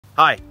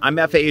Hi, I'm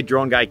FAA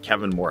drone guy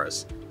Kevin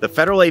Morris. The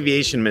Federal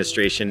Aviation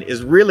Administration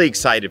is really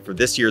excited for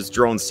this year's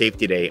Drone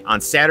Safety Day on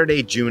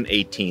Saturday, June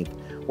 18th,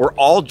 where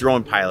all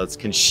drone pilots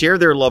can share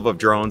their love of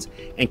drones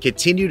and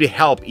continue to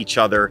help each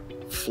other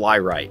fly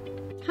right.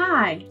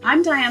 Hi,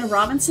 I'm Diana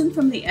Robinson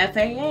from the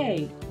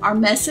FAA. Our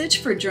message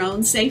for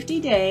Drone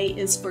Safety Day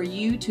is for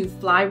you to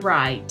fly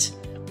right.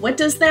 What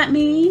does that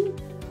mean?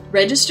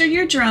 Register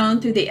your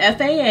drone through the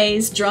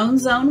FAA's Drone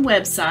Zone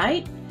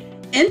website,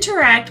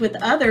 interact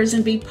with others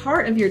and be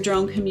part of your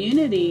drone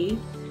community,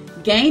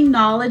 gain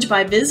knowledge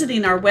by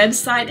visiting our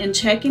website and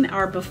checking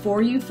our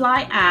Before You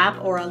Fly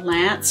app or a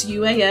Lance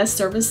UAS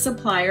service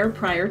supplier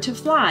prior to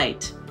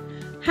flight.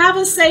 Have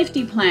a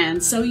safety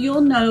plan so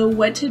you'll know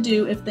what to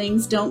do if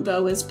things don't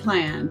go as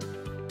planned.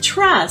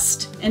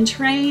 Trust and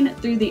train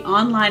through the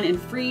online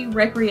and free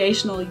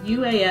recreational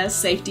UAS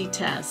safety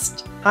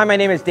test. Hi, my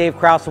name is Dave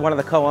Krause, one of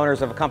the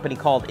co-owners of a company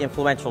called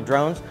Influential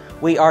Drones.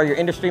 We are your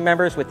industry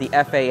members with the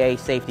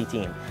FAA Safety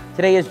Team.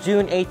 Today is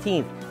June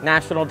 18th,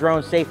 National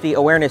Drone Safety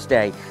Awareness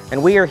Day,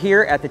 and we are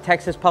here at the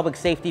Texas Public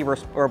Safety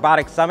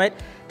Robotics Summit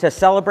to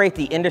celebrate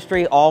the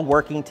industry all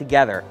working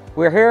together.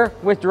 We're here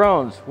with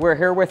drones, we're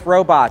here with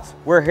robots,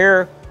 we're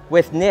here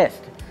with NIST,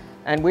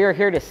 and we are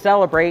here to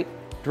celebrate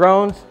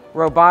drones,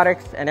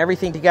 robotics, and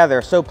everything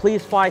together. So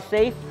please fly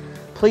safe,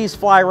 please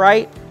fly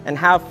right, and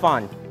have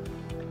fun.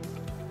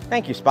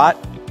 Thank you, Spot.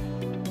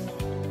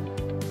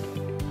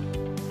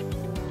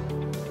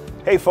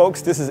 Hey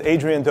folks, this is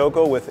Adrian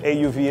Doko with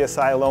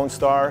AUVSI Lone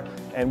Star,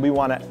 and we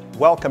want to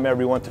welcome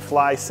everyone to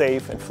fly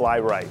safe and fly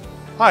right.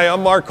 Hi,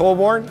 I'm Mark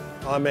Colborn.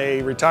 I'm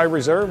a retired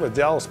reserve with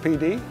Dallas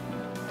PD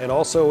and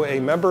also a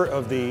member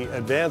of the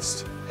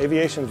Advanced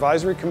Aviation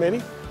Advisory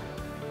Committee.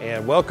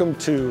 And welcome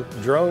to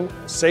Drone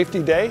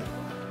Safety Day.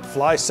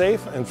 Fly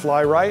safe and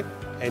fly right,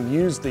 and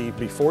use the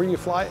Before You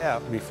Fly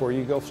app before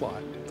you go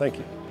fly. Thank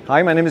you.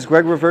 Hi, my name is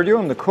Greg Reverdio.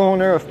 I'm the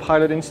co-owner of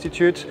Pilot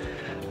Institute.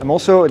 I'm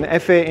also an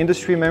FAA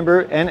industry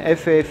member and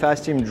FAA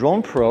FAAST Team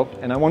Drone Pro,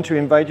 and I want to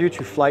invite you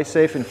to fly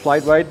safe and fly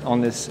right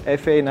on this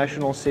FAA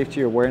National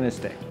Safety Awareness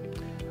Day.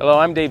 Hello,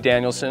 I'm Dave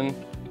Danielson,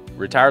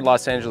 retired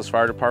Los Angeles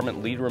Fire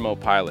Department lead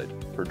remote pilot.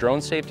 For Drone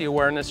Safety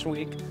Awareness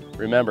Week,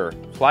 remember,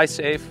 fly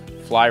safe,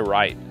 fly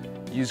right.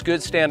 Use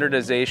good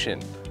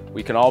standardization.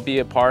 We can all be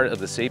a part of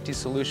the safety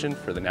solution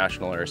for the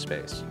national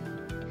airspace.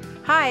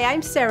 Hi,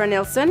 I'm Sarah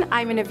Nilsson.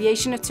 I'm an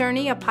aviation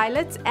attorney, a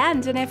pilot,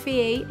 and an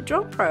FAA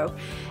Drone Pro.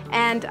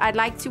 And I'd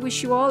like to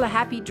wish you all a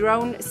happy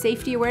Drone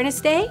Safety Awareness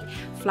Day.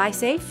 Fly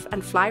safe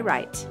and fly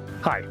right.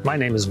 Hi, my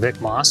name is Vic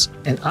Moss,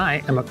 and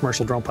I am a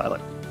commercial drone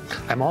pilot.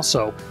 I'm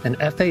also an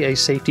FAA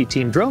Safety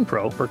Team Drone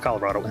Pro for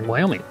Colorado and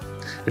Wyoming.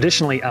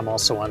 Additionally, I'm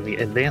also on the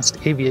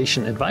Advanced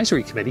Aviation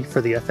Advisory Committee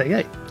for the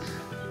FAA.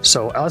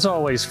 So as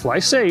always, fly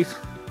safe,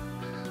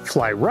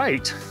 fly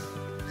right,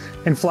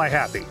 and fly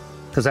happy,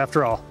 because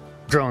after all,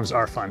 drones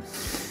are fun.